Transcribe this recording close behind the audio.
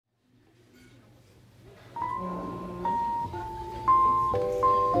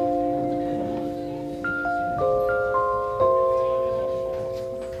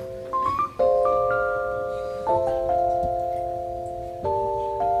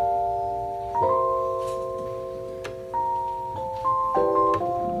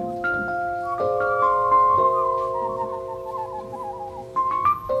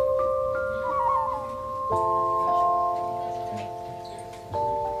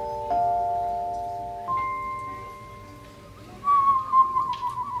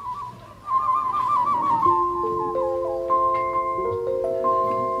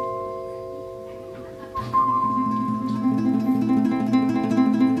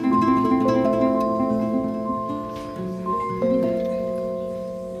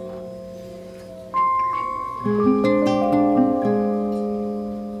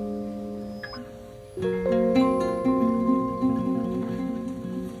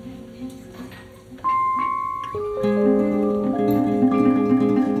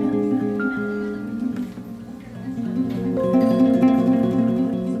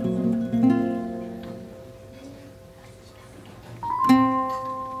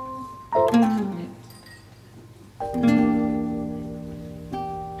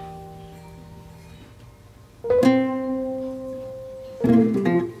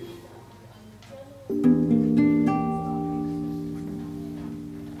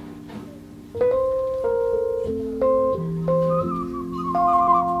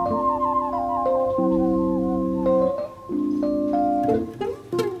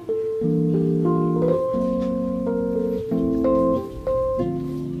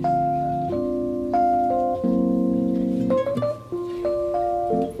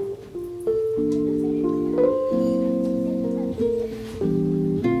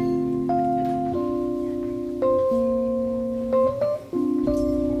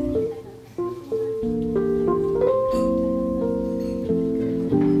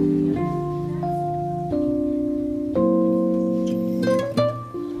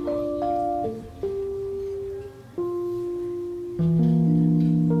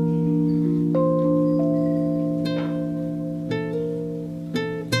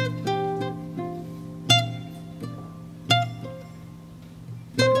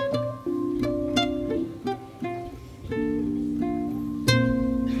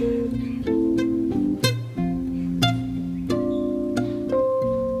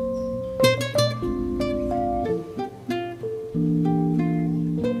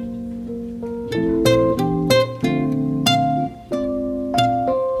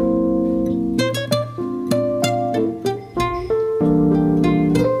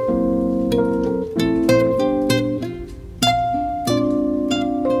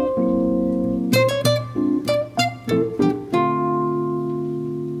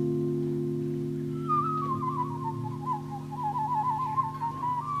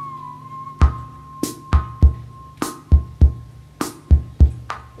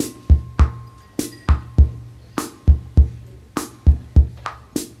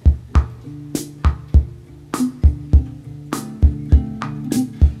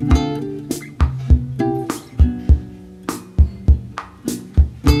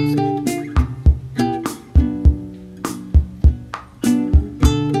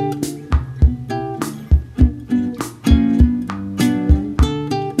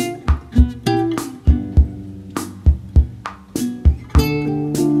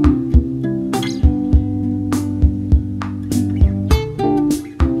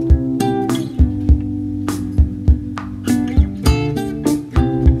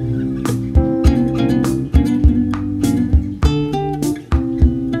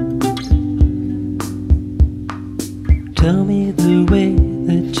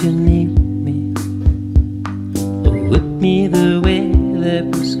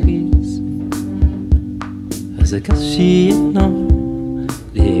難しいの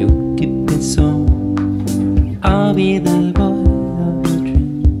でよきべそう I'll be the boy of your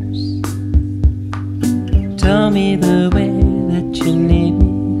dreams Tell me the way that you need me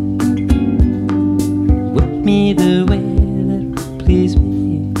Whip me the way that will please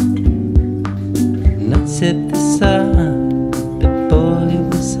me And I set the sun But boy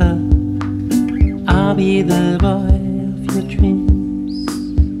was up I'll be the boy of your dreams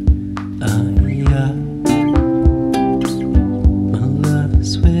yeah. My love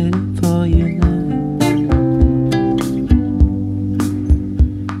is waiting for you now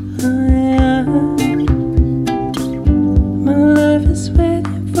yeah. My love is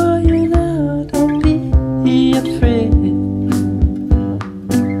waiting for you now Don't be afraid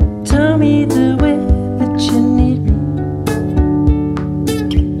Tell me the way that you need me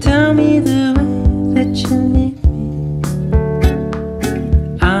Tell me the way that you need me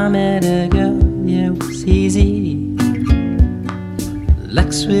I met a girl, yeah, it was easy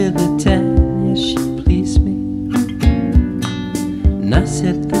Lex with a tan, yeah, she pleased me And I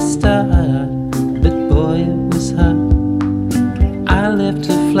set the start, but boy, it was hard I left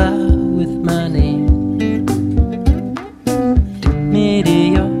a flower with my name Took me to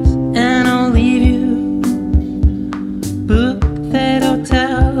yours, and I'll leave you Book that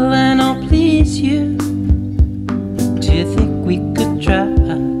hotel, and I'll please you Do you think we could try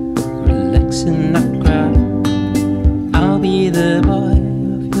Relax and not cry I'll be the boy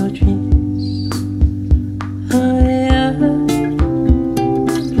of your dreams Oh yeah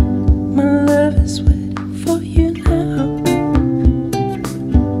My love is waiting for you now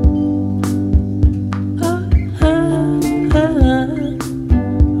Oh,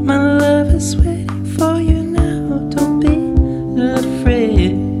 my love is waiting for you now Don't be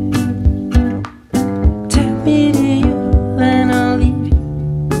afraid Take me to you and I'll leave you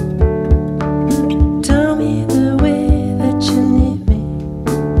Tell me the way that you need me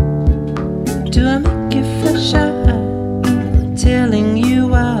Do I make you feel shy Telling you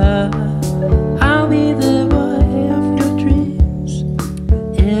why I'll be the boy of your dreams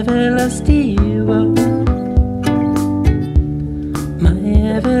Everlasting one My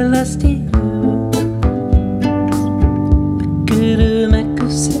everlasting one Bakuru maku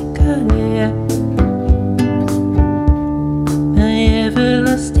sekai My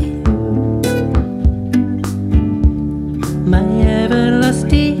everlasting My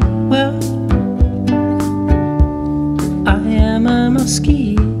everlasting world I am a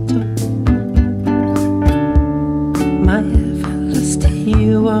mosquito My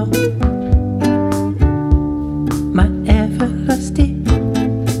everlasting world My everlasting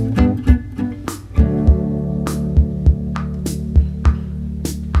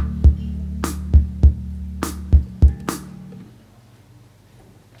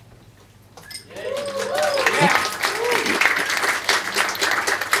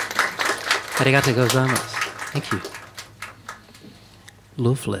Arigatou gozaimasu. Thank you.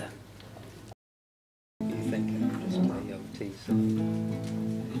 Lovely. You think I just play your tea song?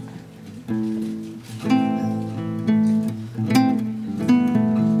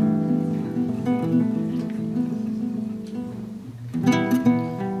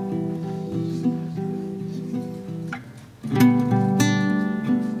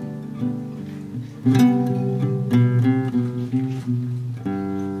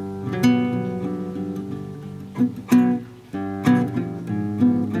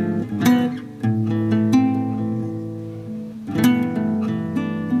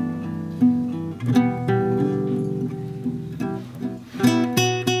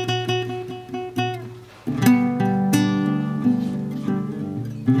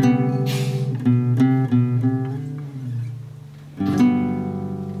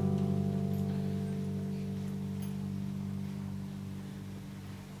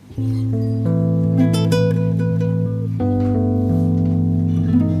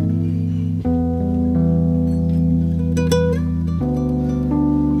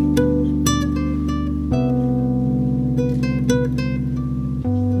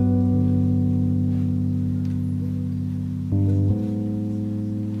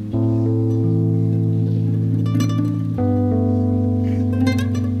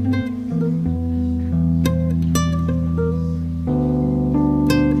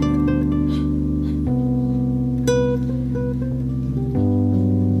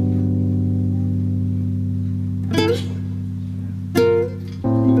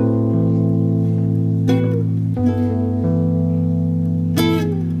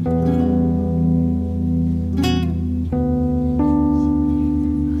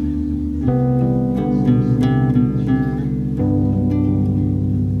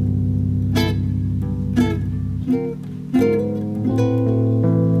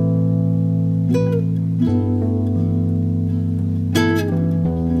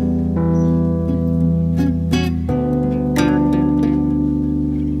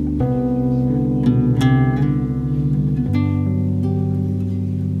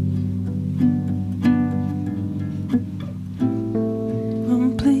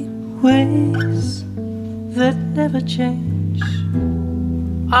 ways that never change.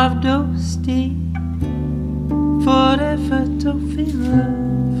 I've dosed deep forever to feel love.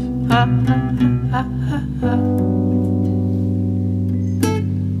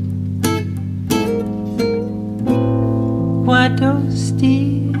 Why dosed?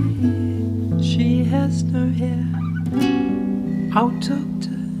 She has no hair. I'll talk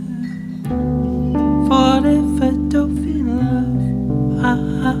to her forever to feel love.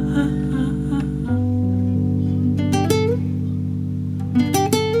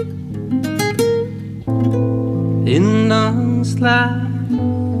 In Don's life,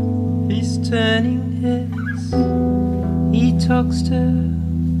 he's turning heads. He talks to her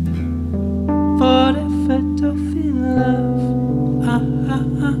forever to feel love.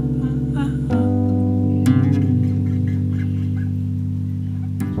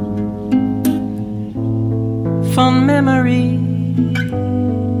 Fond memories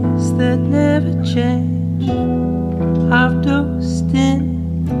that never change. I've dosed in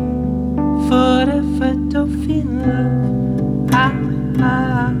forever to feel love.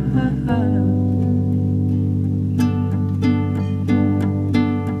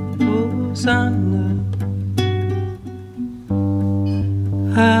 Hosanna,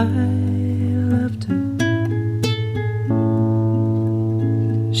 I loved her.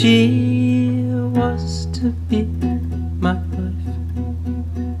 She was to be my wife.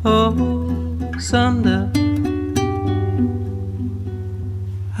 Oh, Sunday,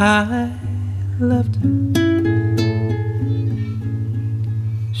 I loved her.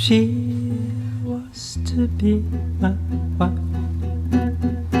 She was to be my wife.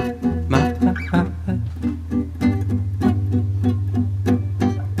 My wife.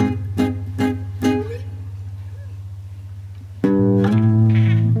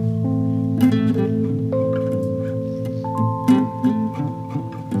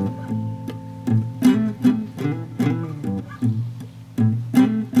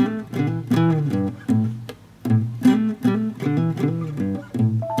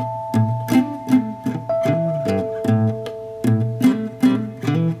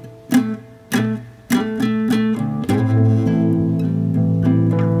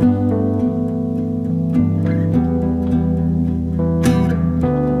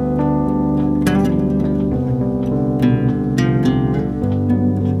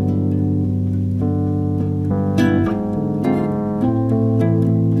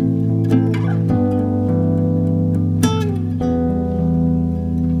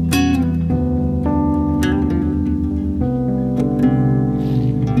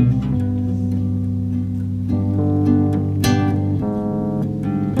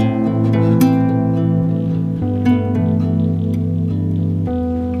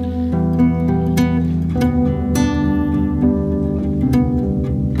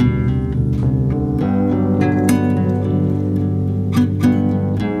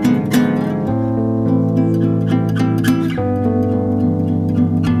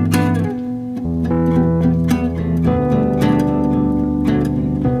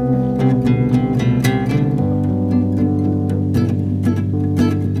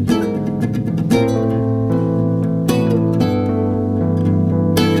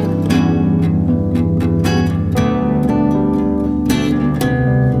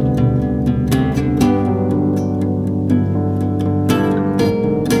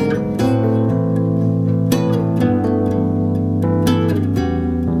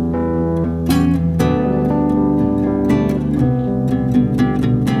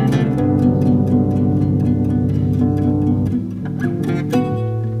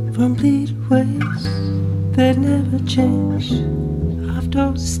 Complete ways that never change. I've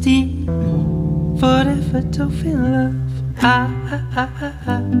dosed deep forever to feel love.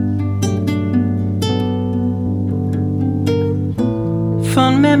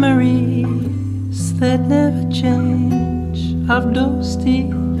 Fond memories that never change. I've dosed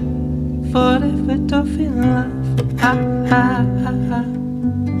deep forever to feel love.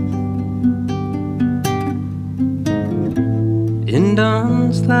 In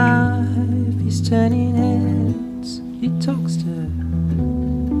Don's life, he's turning heads. He talks to her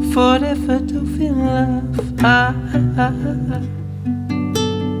forever to feel love.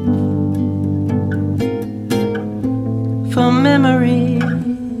 For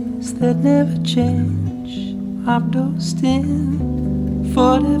memories that never change, I've dosed in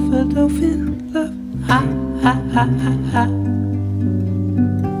forever to feel love.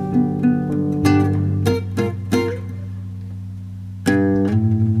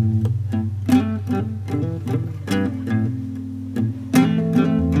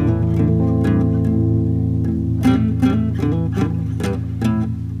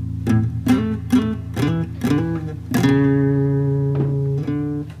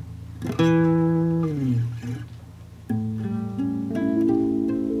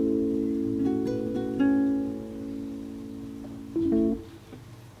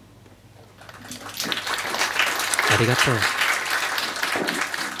 ありがとう。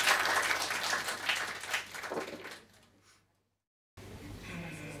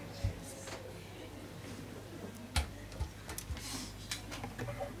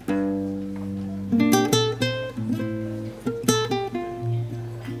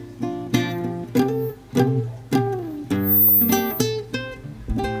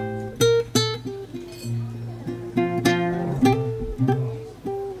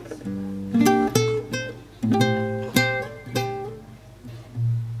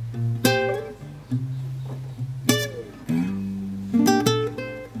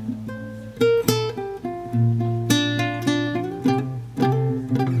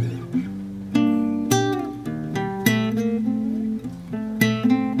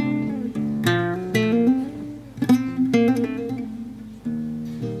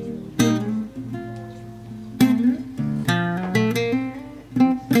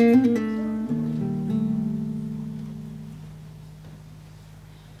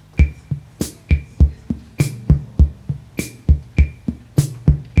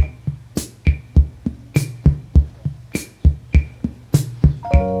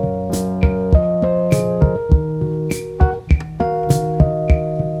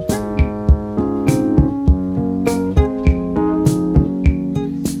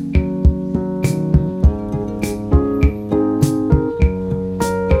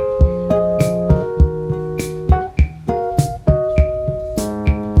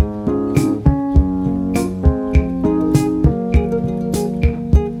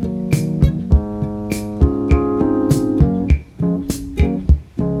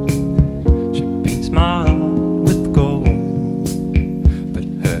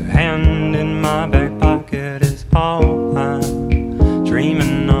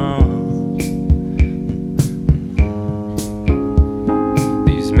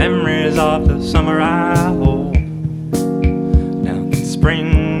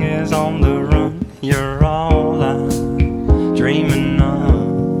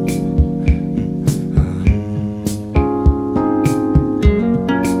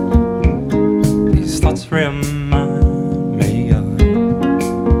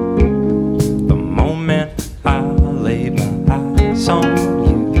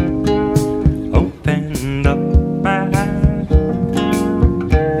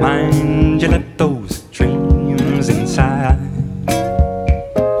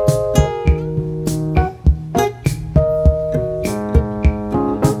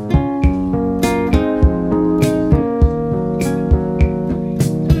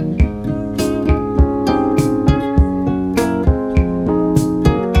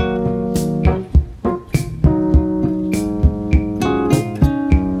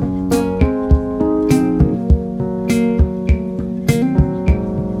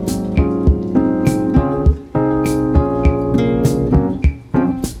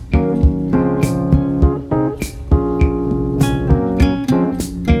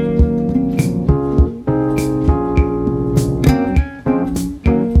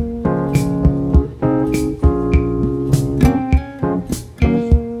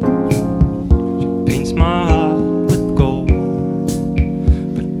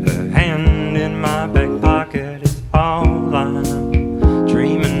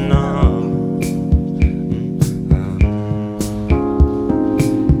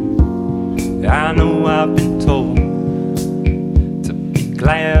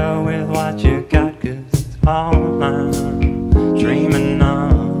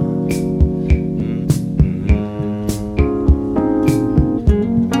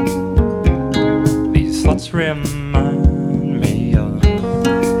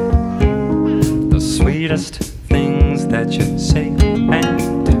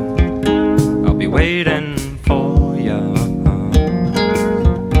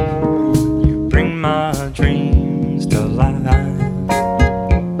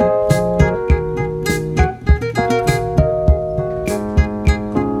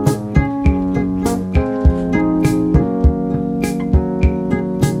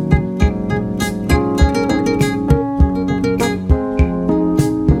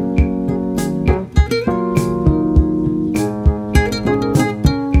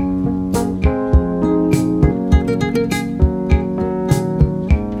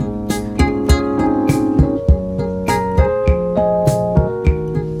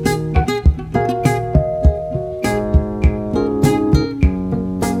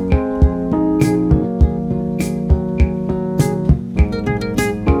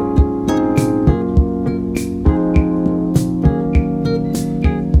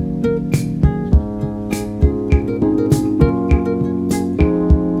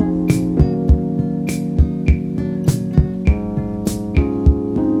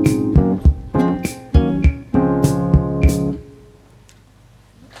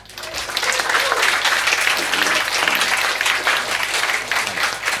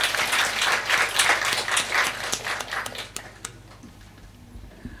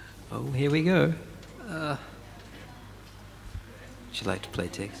here we go. Would you like to play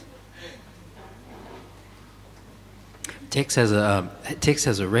Tex? Tex has a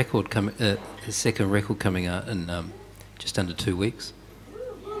record coming, his second record coming out in just under 2 weeks.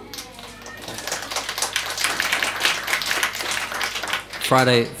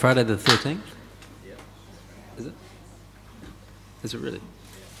 Friday the 13th. Is it? Is it really?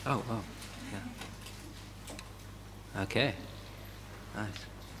 Oh, wow. Yeah. Okay. Nice.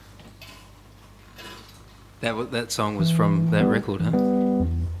 That song was from that record, huh?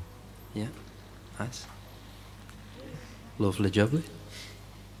 Yeah. Nice. Lovely jubbly.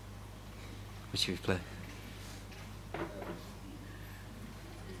 What should we play?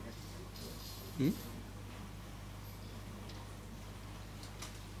 Hmm?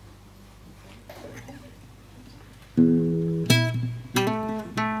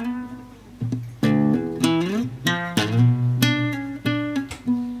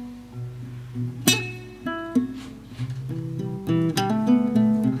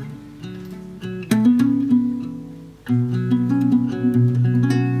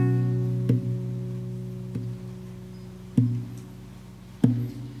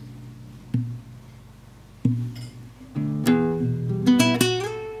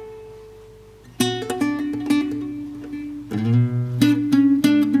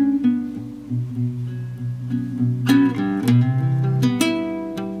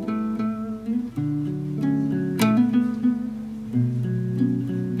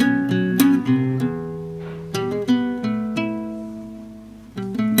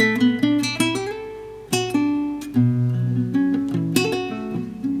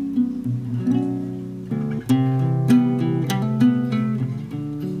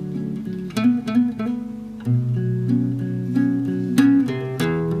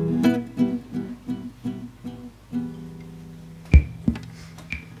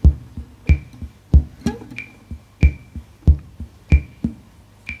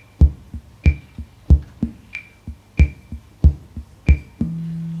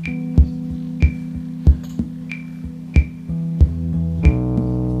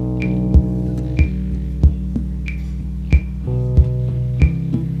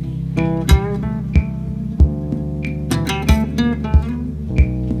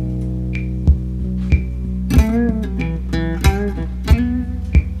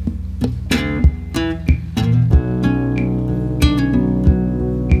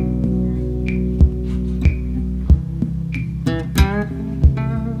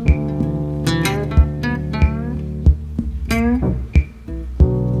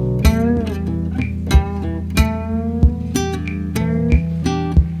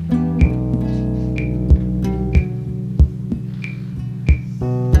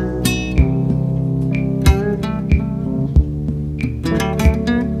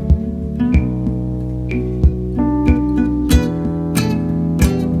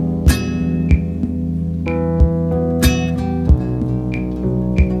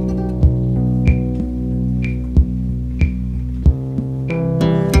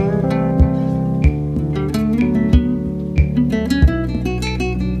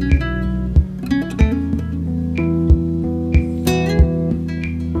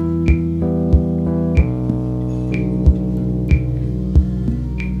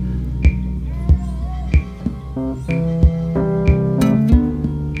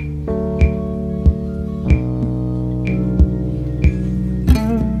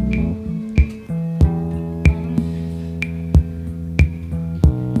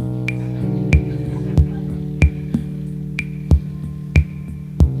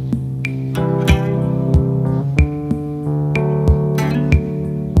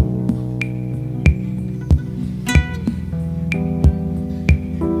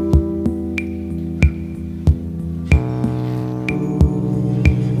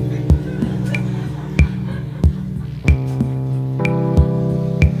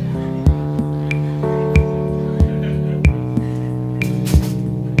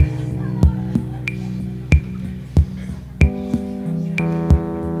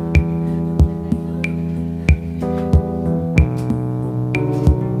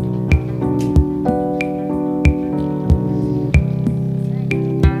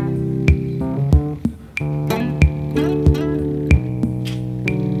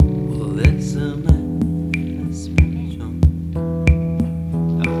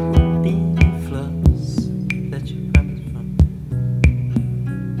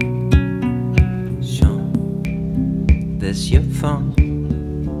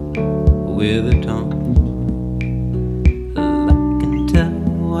 with a tongue. I can tell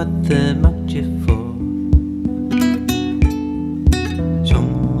what they mocked you for. Show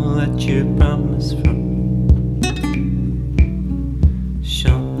me what you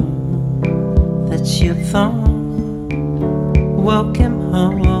thorn, welcome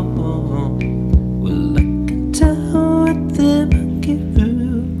home. Well, I can tell what the monkey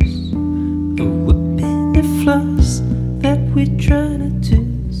rules, a whipping the floss that we try to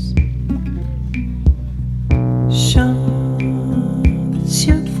choose. Sean, it's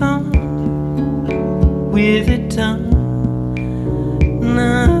your thorn with a tongue.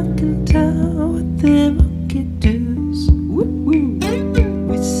 Now I can tell what the monkey does. Woo-woo.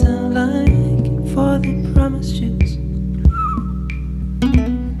 We sound like for the promises.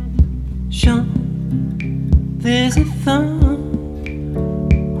 Sean, there's a thumb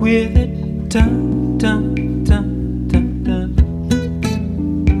with a tongue, tongue, tongue, tongue, tongue.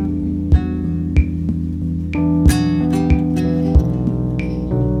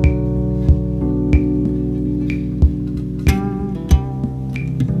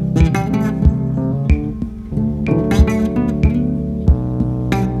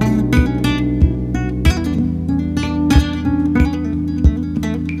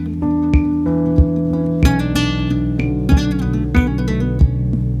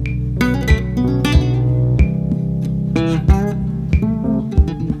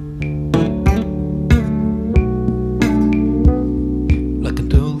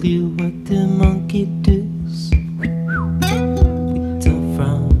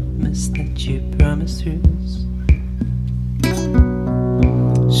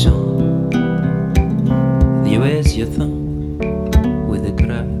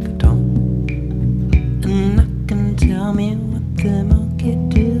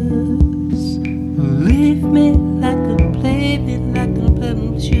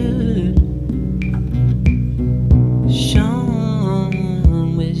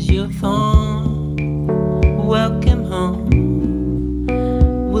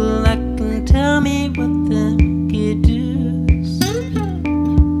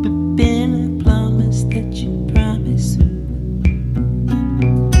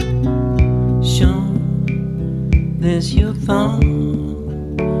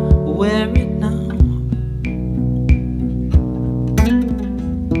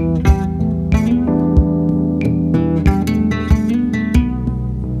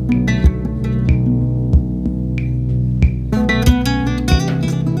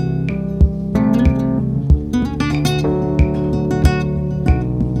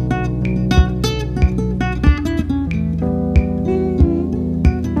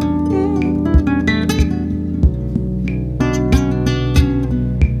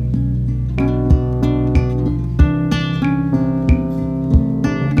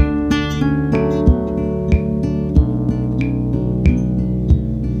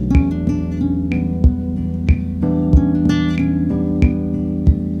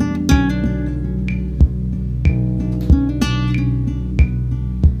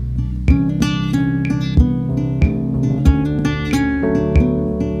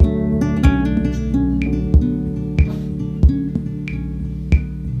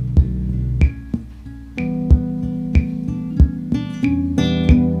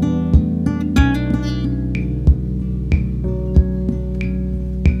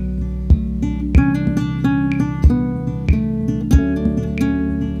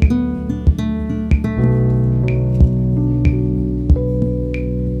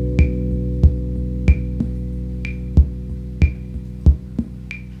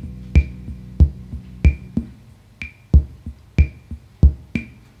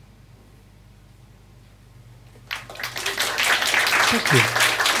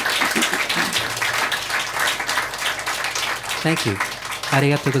 Thank you. あ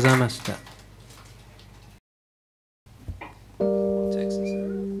りがとうございました。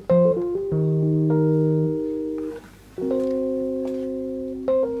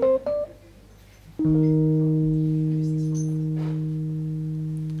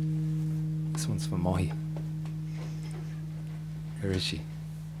This one's for Mohi. Where is she?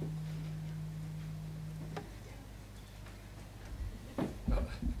 Oh,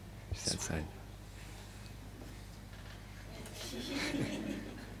 she's outside.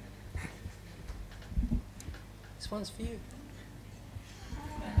 This one's for you.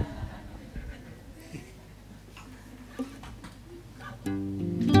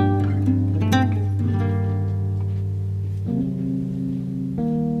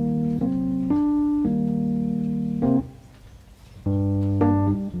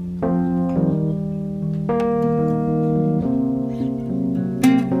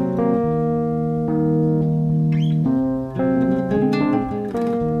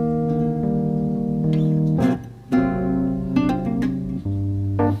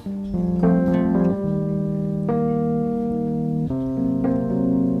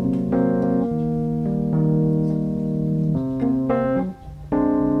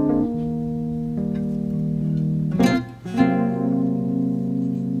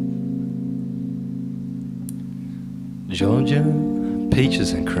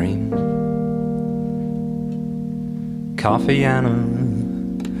 peaches and cream, coffee and a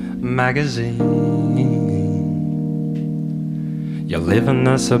magazine. You're living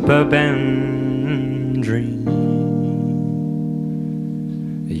the suburban dream.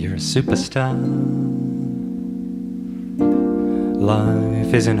 You're a superstar.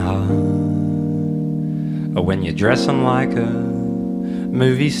 Life isn't hard when you're dressing like a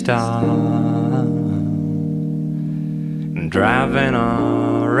movie star and driving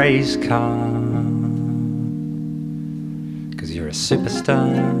a race car, 'cause you're a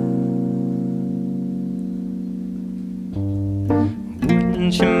superstar.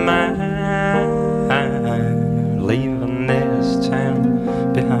 Wouldn't you mind leaving this town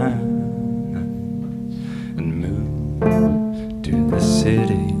behind and move to the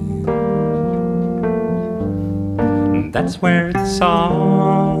city? That's where it's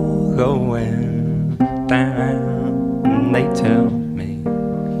all going down. They tell me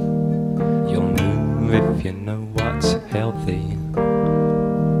you'll move if you know what's healthy.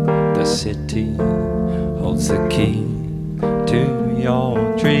 The city holds the key to your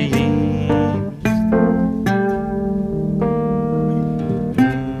dreams.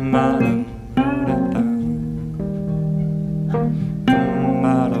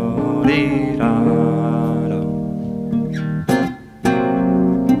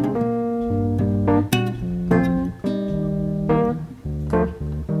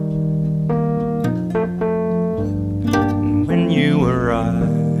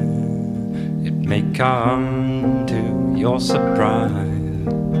 Come to your surprise,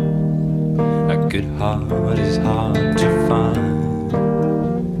 a good heart is hard to find.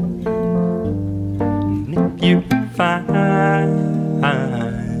 And if you find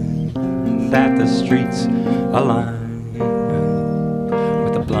that the streets are lined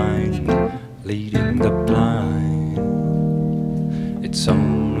with the blind leading the blind, it's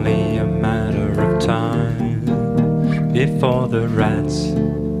only a matter of time before the rats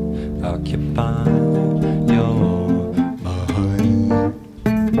occupy your mind.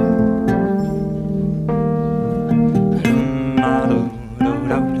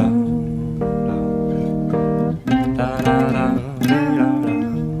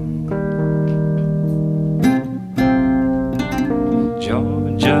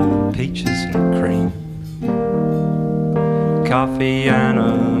 Georgia peaches and cream, coffee and a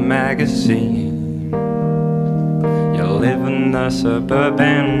magazine. Living the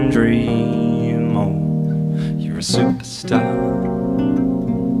suburban dream. Oh, you're a superstar.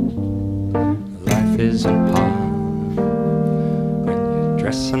 Life isn't hard when you're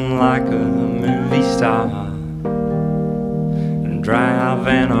dressing like a movie star and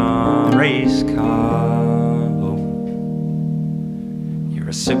driving a race car. Oh, you're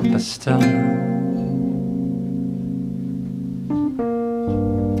a superstar.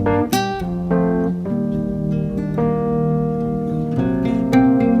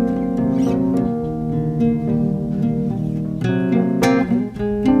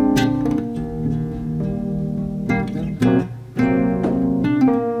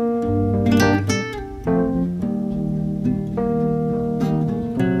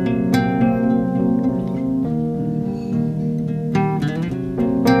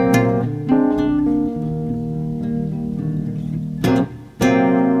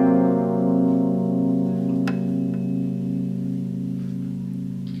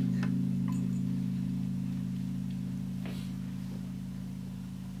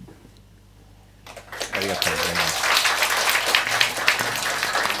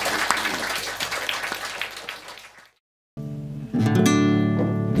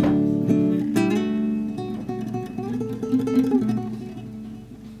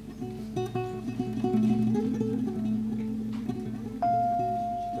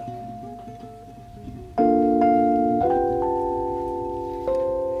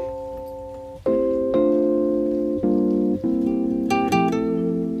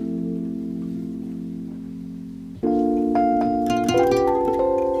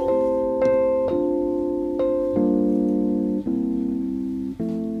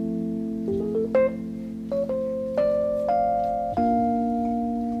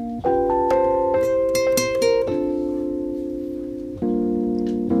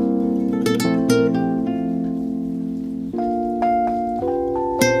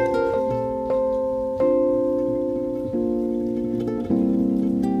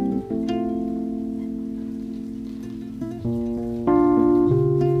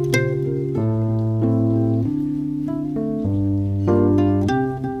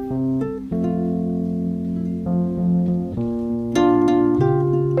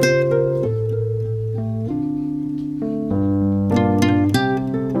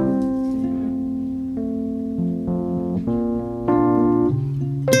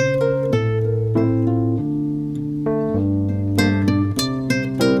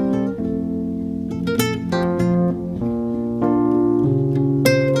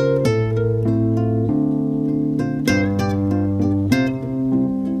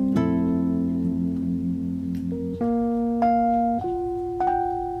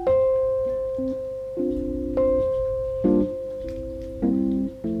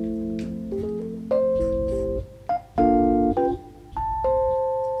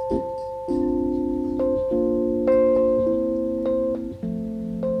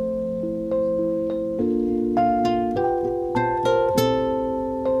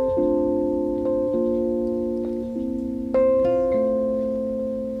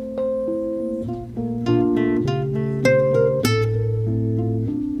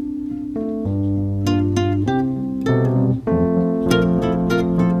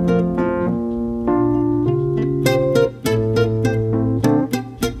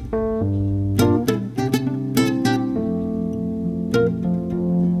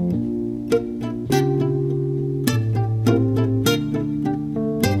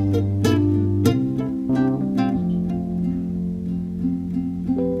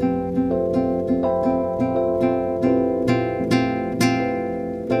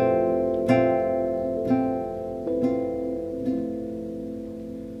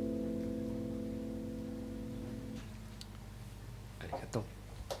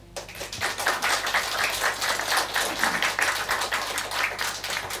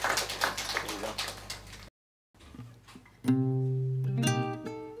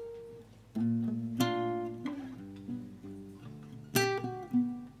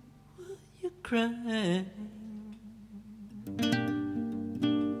 crying.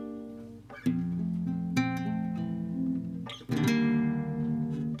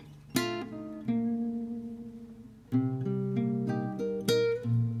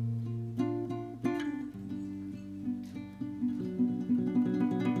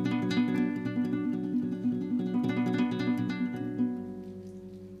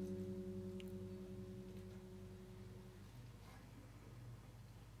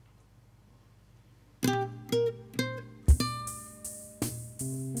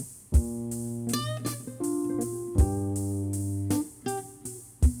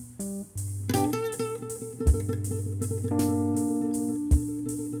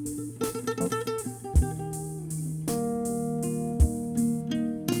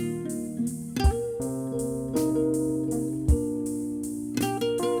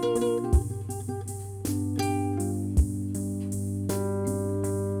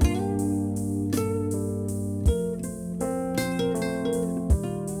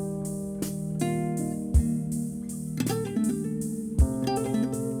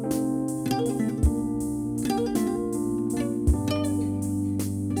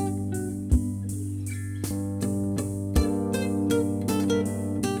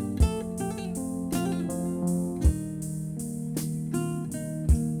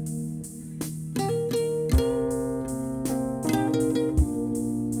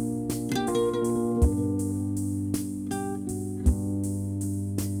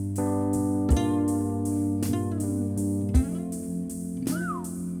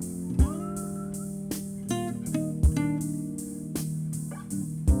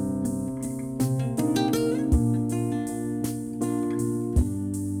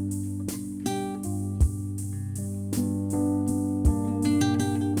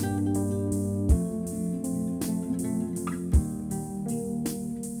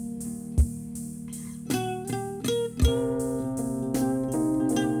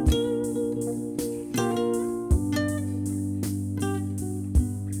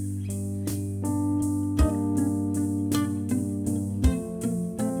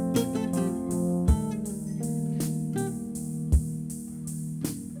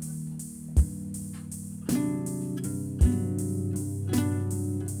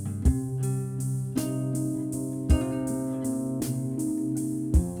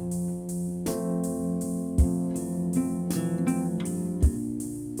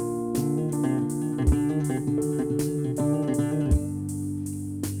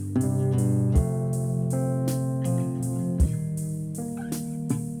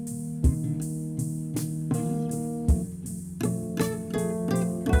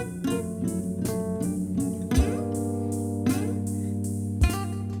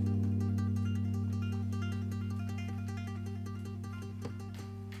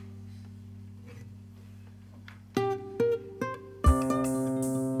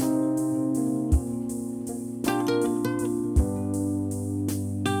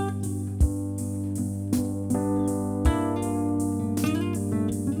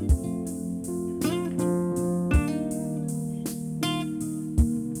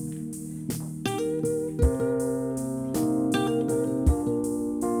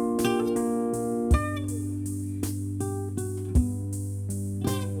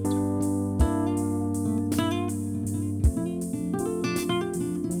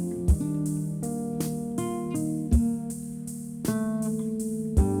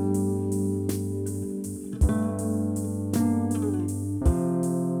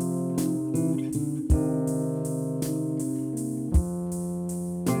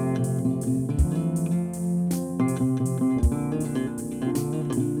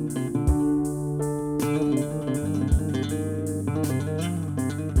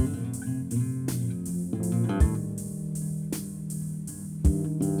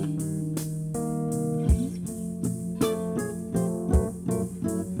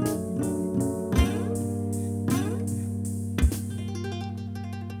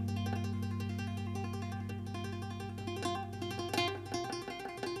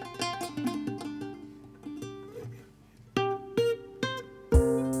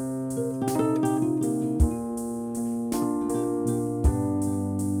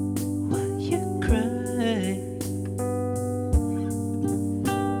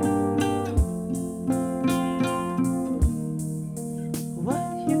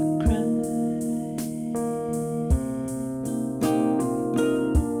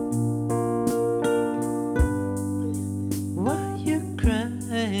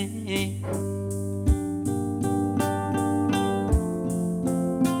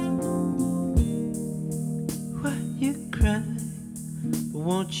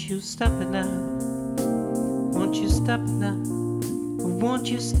 Won't you stop it now? Won't you stop it now? Won't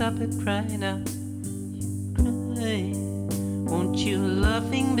you stop it right now? Cry. Won't you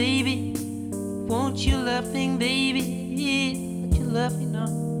laughing baby? Won't you laughing baby? Won't you laughing now?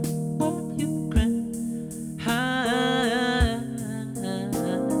 Won't you cry?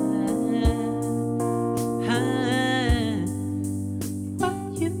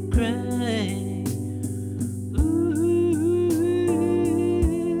 Won't you cry?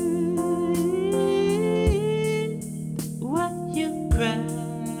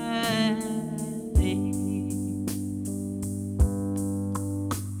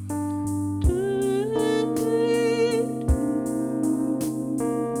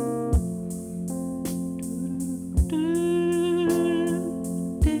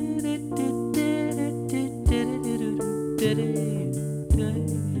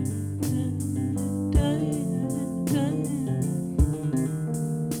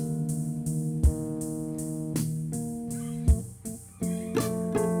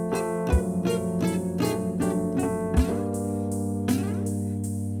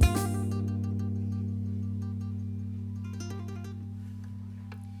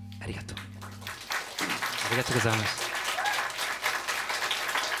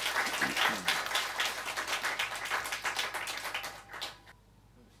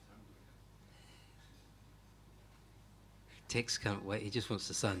 Tex can't wait. He just wants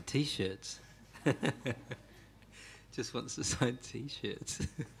to sign T-shirts. Just wants to sign T-shirts.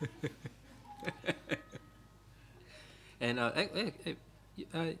 And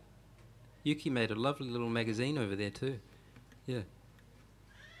Yuki made a lovely little magazine over there too. Yeah.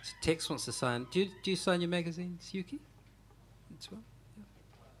 So Tex wants to sign. Do you sign your magazines, Yuki? That's well.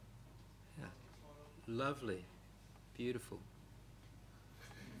 Yeah. Yeah. Lovely, beautiful.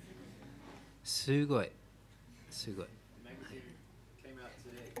 Sugoi. Sugoi. The magazine came out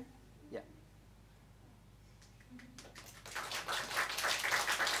today. Yeah.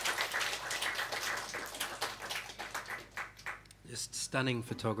 Just stunning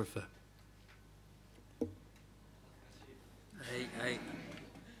photographer.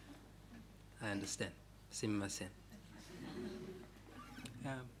 I understand. Sumimasen.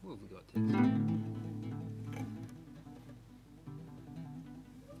 What have we got here?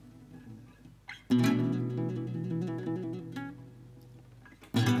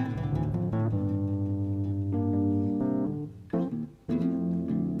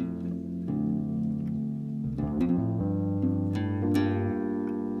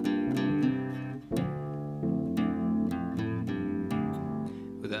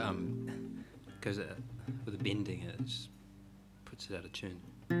 With a bending, it just puts it out of tune.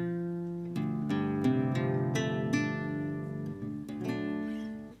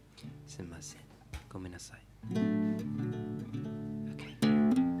 Sumimasen. Gomenasai. Okay.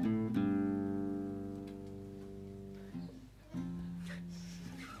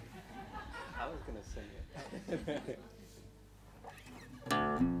 I was gonna sing it.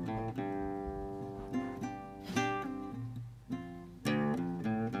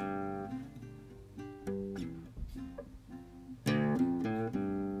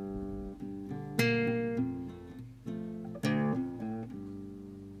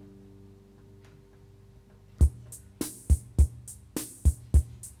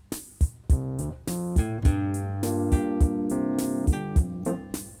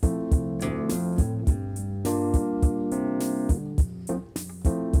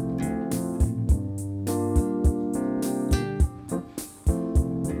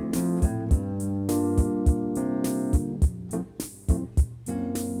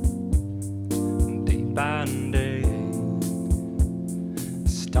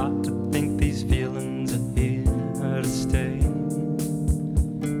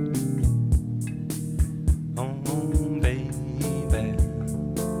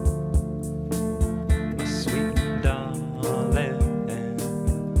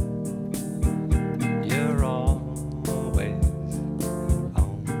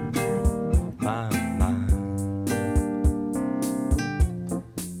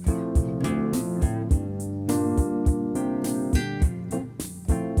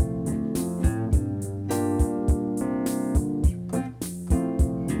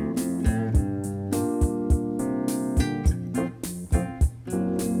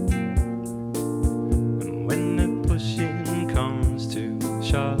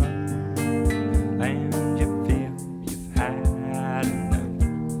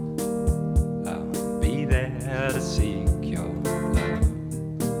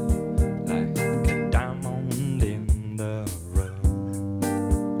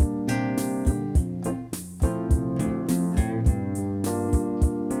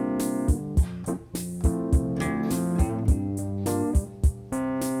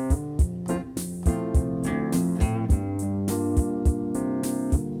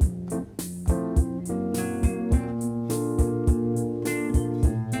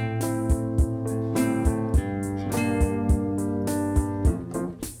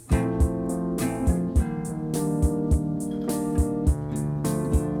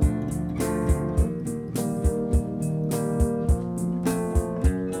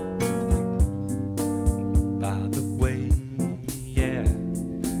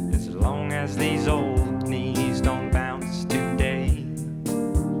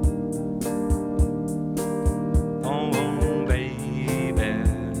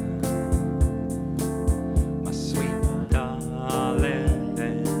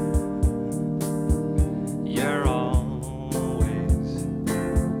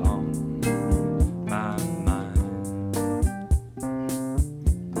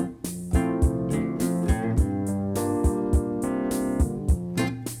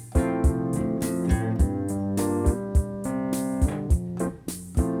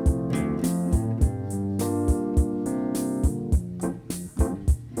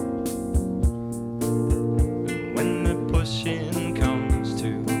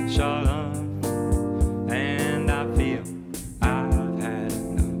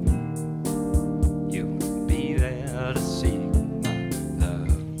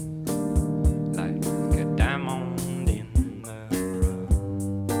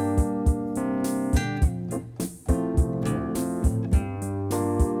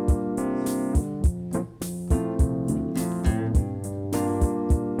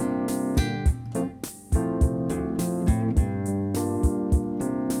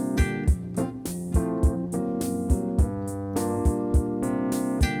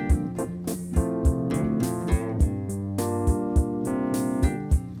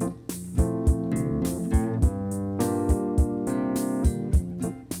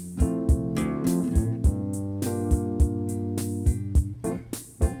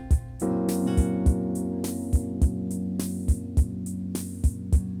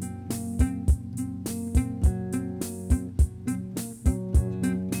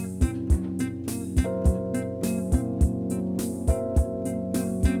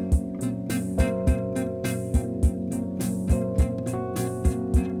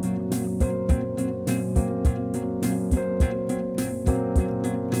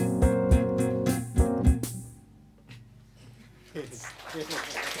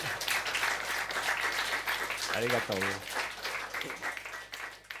 soul.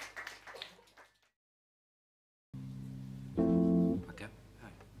 Okay.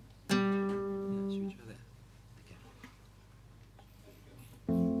 Hi. Yeah, should we try that? Okay.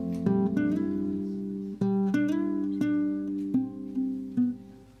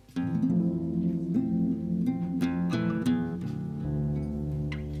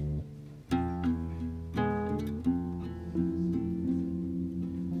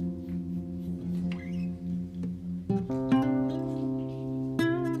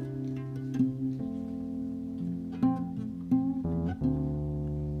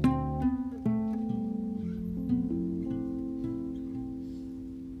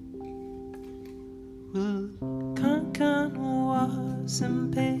 Connan was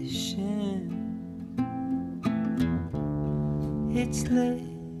impatient. It's late,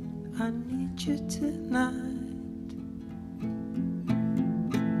 I need you tonight.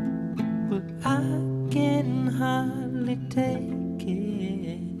 Well, I can hardly take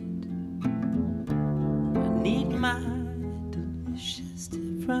it. I need my delicious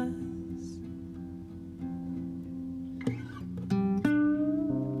difference.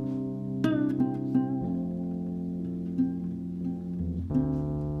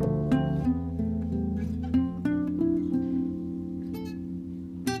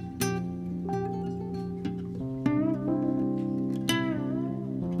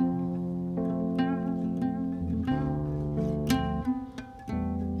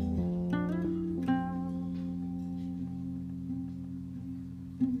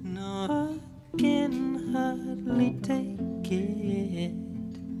 No, I can hardly take it.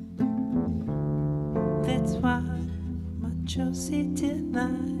 That's why my Chelsea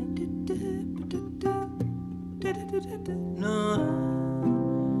tonight. No,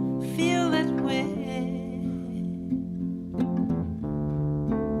 I feel that way.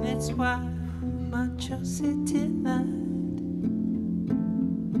 That's why my Chelsea tonight.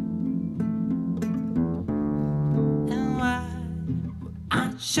 And why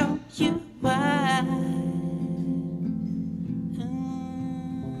I'll show you why.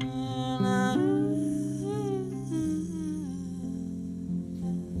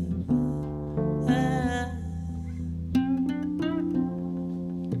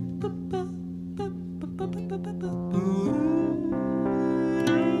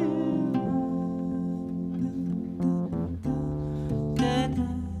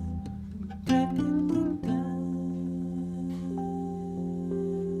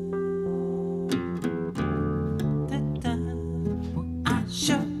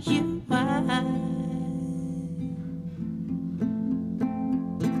 Show you why.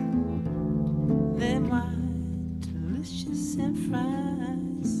 Then why delicious and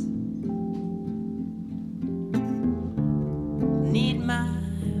fries. Need my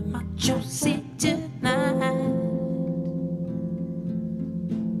Josie tonight.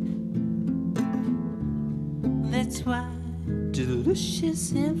 That's why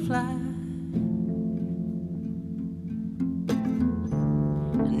delicious and fly.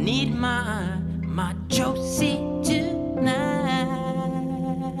 Need my Josie tonight.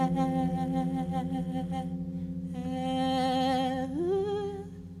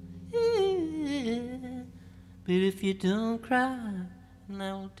 But if you don't cry,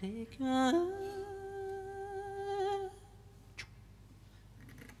 I will take you out.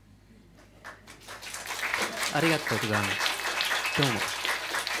 ありがとうございます。どうも。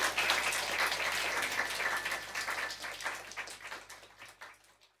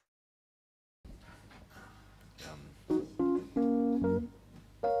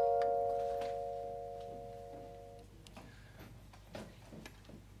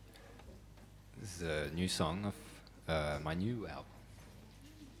This is a new song of my new album,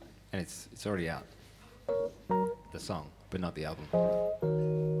 and it's already out. The song, but not the album.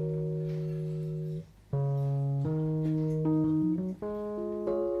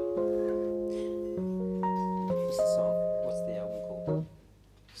 What's the song? What's the album called?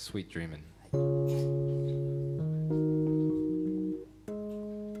 Sweet Dreamin.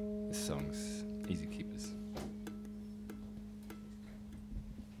 This song's easy keepers.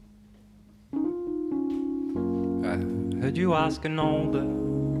 I heard you asking all the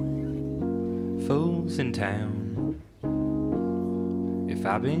fools in town if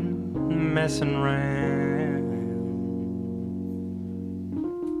I've been messing around.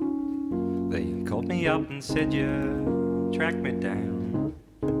 They called me up and said you tracked me down.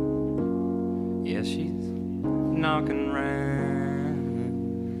 Yeah, she's knocking around.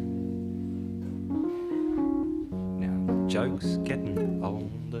 Now the joke's getting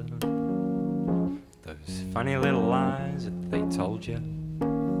older. Those funny little lies that they told you,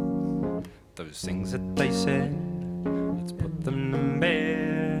 those things that they said Let's put them in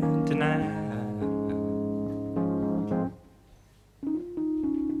bed tonight.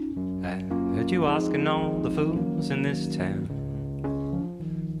 I heard you asking all the fools in this town,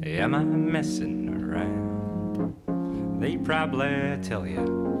 am I messing around? They probably tell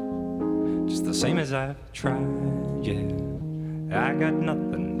you just the same as I've tried, yeah. I got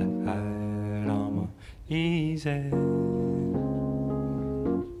nothing to hide, I'm easy.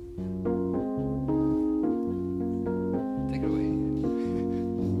 Take it away.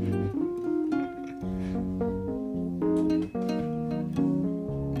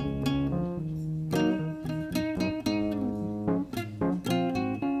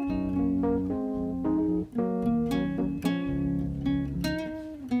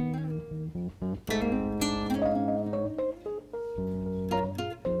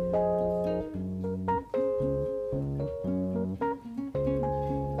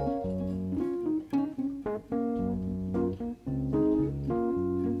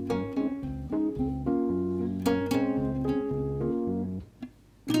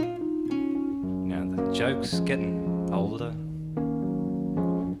 Jokes getting older,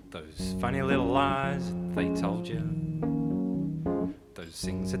 those funny little lies that they told you, those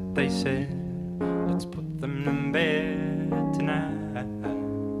things that they said, let's put them in bed tonight.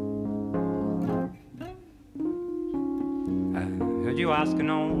 I heard you asking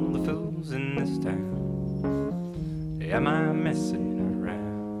all the fools in this town, am I messing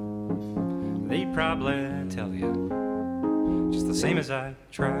around? They probably tell you just the same as I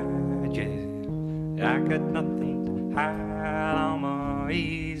tried, yeah. I got nothing to hide, I'm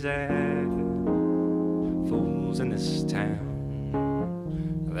easy. Fools in this town,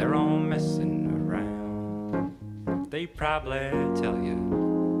 they're all messing around. They probably tell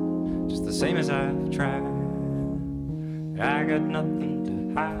you just the same as I've tried. I got nothing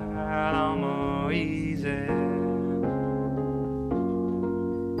to hide, I'm easy.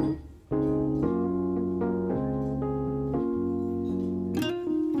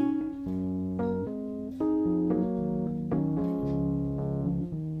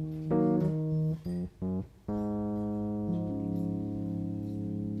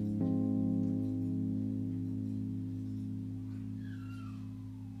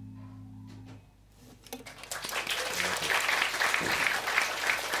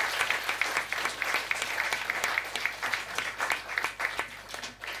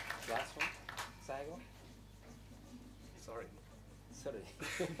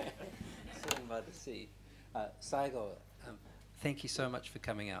 Sitting by the sea. Saigo, thank you so much for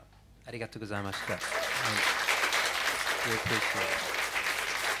coming out. Arigatou gozaimashita. We appreciate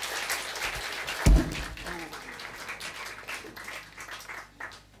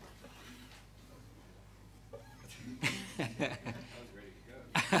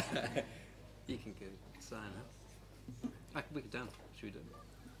it. You can go sign up. We could done. Should we do it?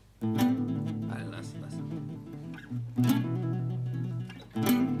 Listen.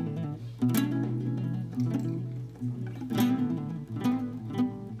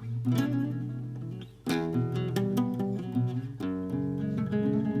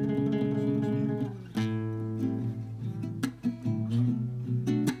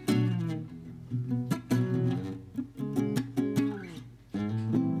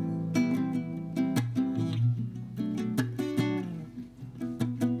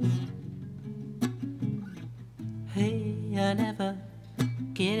 I never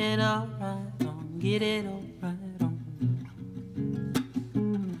get it all right on, get it all right on.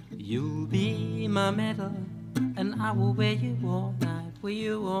 You'll be my medal, and I will wear you all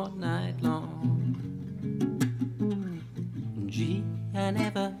night long. Gee, I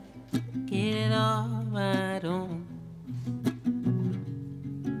never get it all right on.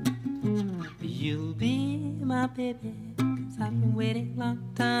 You'll be my baby, 'cause I've been waiting a long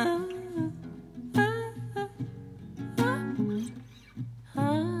time.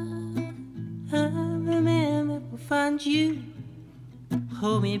 I'm the man that will find you,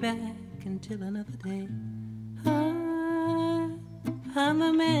 hold me back until another day. I'm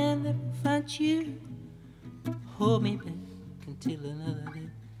the man that will find you, hold me back until another day.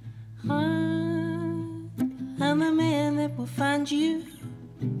 I'm the man that will find you.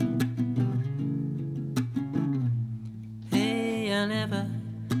 Hey, I'll never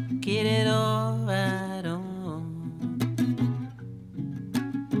get it all right on.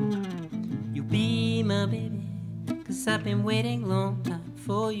 You be my baby, 'cause I've been waiting a long time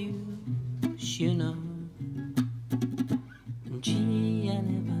for you, you know. Gee,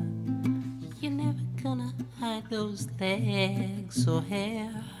 you're never gonna hide those legs or hair,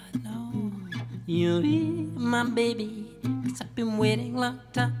 no. You be my baby, 'cause I've been waiting a long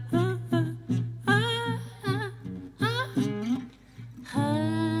time.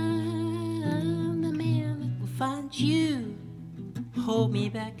 find you. Hold me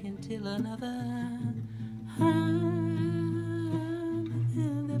back until another time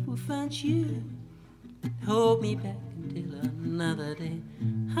that will find you. Hold me back until another day.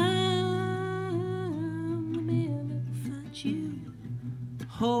 I'm the man that will find you.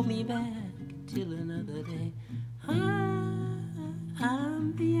 Hold me back until another day.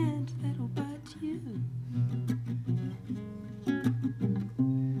 I'm the ant that'll bite you.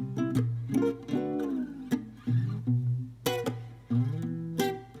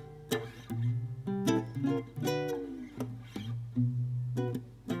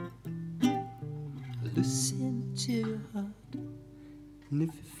 Listen to your heart, and if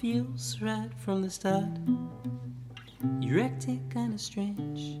it feels right from the start, you're acting kinda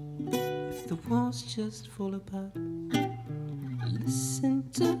strange. If the walls just fall apart, listen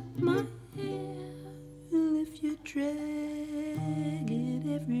to my hair, and if you drag it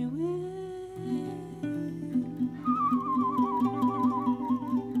everywhere,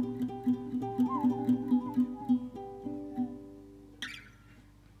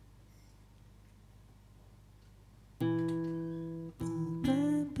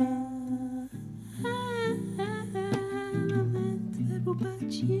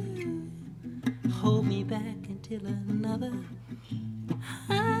 hold me back until another.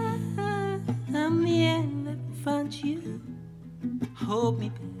 I'm the end that will find you. Hold me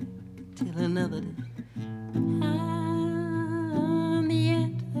back till another day. I'm the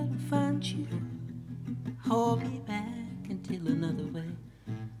end that will find you. Hold me back until another way.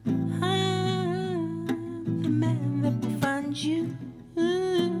 I'm the man that will find you.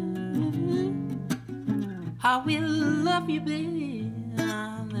 I will love you, baby.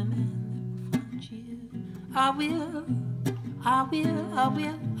 I'm the man that will find you. I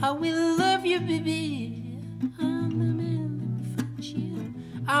will love you, baby. I'm the man that will find you.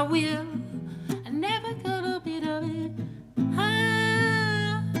 I will, I'm never gonna be it.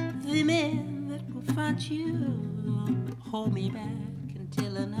 I'm the man that will find you. Hold me back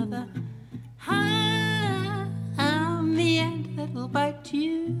until another. I'm the end that will bite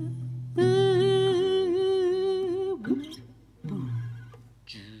you.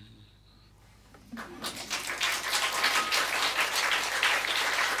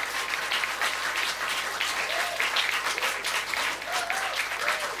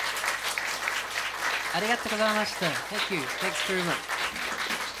 Arigatou gozaimasu. Thank you. Thanks very much.